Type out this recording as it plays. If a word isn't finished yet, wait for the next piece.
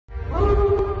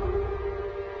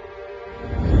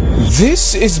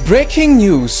This is breaking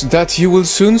news that you will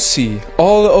soon see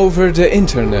all over the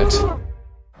internet.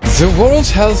 The World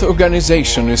Health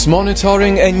Organization is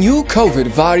monitoring a new COVID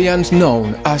variant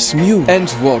known as Mu. And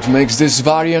what makes this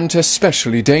variant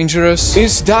especially dangerous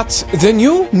is that the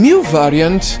new Mu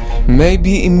variant may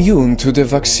be immune to the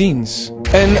vaccines.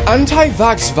 An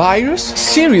anti-vax virus?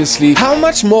 Seriously, how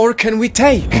much more can we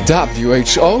take?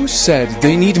 WHO said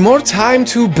they need more time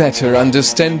to better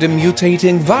understand the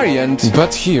mutating variant,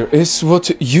 but here is what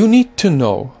you need to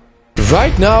know.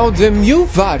 Right now, the Mu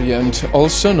variant,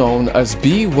 also known as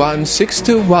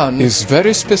B1621, is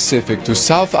very specific to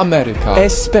South America,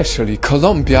 especially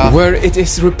Colombia, where it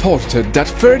is reported that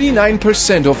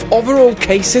 39% of overall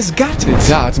cases got it.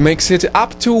 That makes it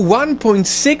up to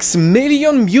 1.6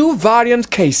 million Mu variant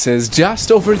cases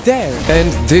just over there.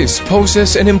 And this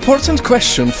poses an important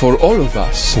question for all of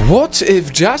us. What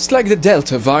if, just like the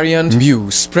Delta variant,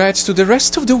 Mu spreads to the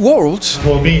rest of the world?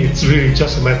 For me, it's really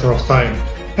just a matter of time,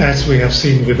 as we have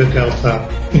seen with the Delta.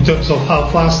 In terms of how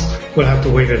fast, we'll have to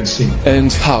wait and see.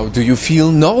 And how do you feel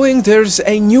knowing there's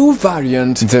a new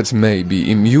variant that may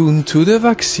be immune to the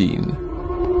vaccine?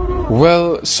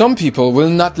 Well, some people will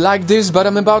not like this, but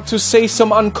I'm about to say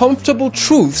some uncomfortable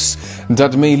truths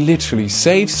that may literally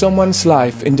save someone's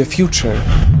life in the future.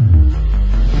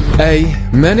 A.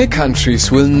 Many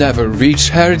countries will never reach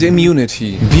herd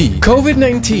immunity. B.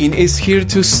 COVID-19 is here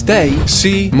to stay.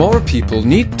 C. More people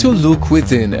need to look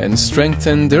within and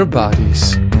strengthen their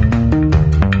bodies.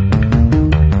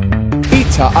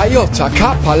 Eta, iota,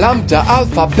 kappa, lambda,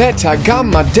 alpha, beta,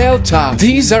 gamma, delta.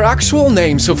 These are actual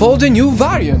names of all the new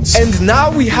variants. And now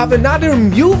we have another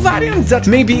Mu variant that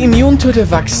may be immune to the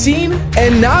vaccine?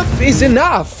 Enough is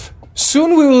enough!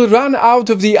 Soon we will run out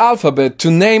of the alphabet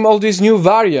to name all these new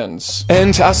variants.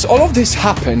 And as all of this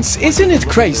happens, isn't it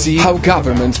crazy how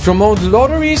governments promote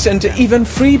lotteries and even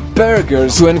free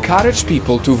burgers to encourage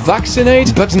people to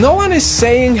vaccinate, but no one is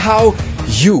saying how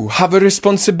you have a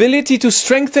responsibility to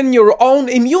strengthen your own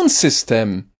immune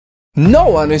system. No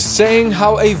one is saying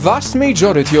how a vast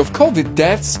majority of COVID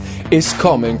deaths is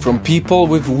coming from people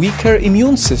with weaker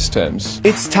immune systems.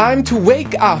 It's time to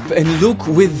wake up and look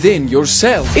within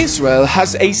yourself. Israel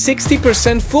has a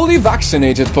 60% fully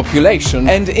vaccinated population,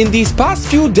 and in these past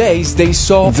few days they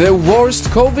saw the worst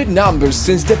COVID numbers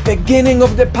since the beginning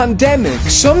of the pandemic.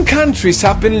 Some countries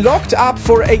have been locked up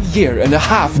for a year and a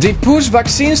half. They push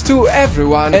vaccines to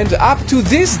everyone, and up to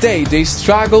this day they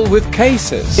struggle with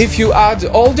cases. If you add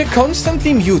all the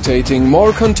constantly mutating,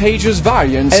 more contagious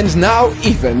variants, and now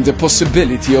even the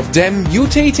possibility of them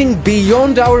mutating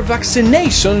beyond our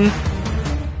vaccination,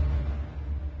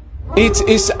 it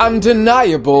is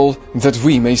undeniable that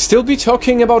we may still be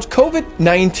talking about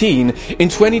COVID-19 in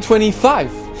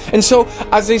 2025. And so,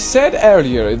 as I said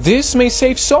earlier, this may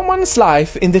save someone's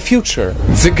life in the future.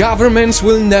 The governments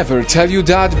will never tell you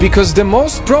that, because the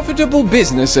most profitable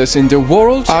businesses in the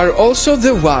world are also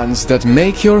the ones that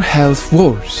make your health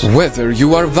worse. Whether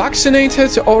you are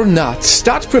vaccinated or not,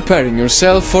 start preparing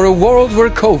yourself for a world where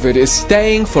COVID is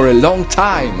staying for a long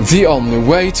time. The only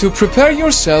way to prepare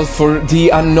yourself for the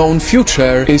unknown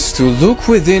future is to look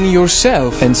within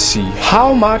yourself and see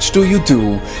how much do you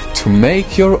do to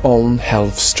make your own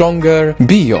health stronger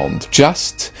beyond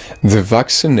just the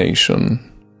vaccination.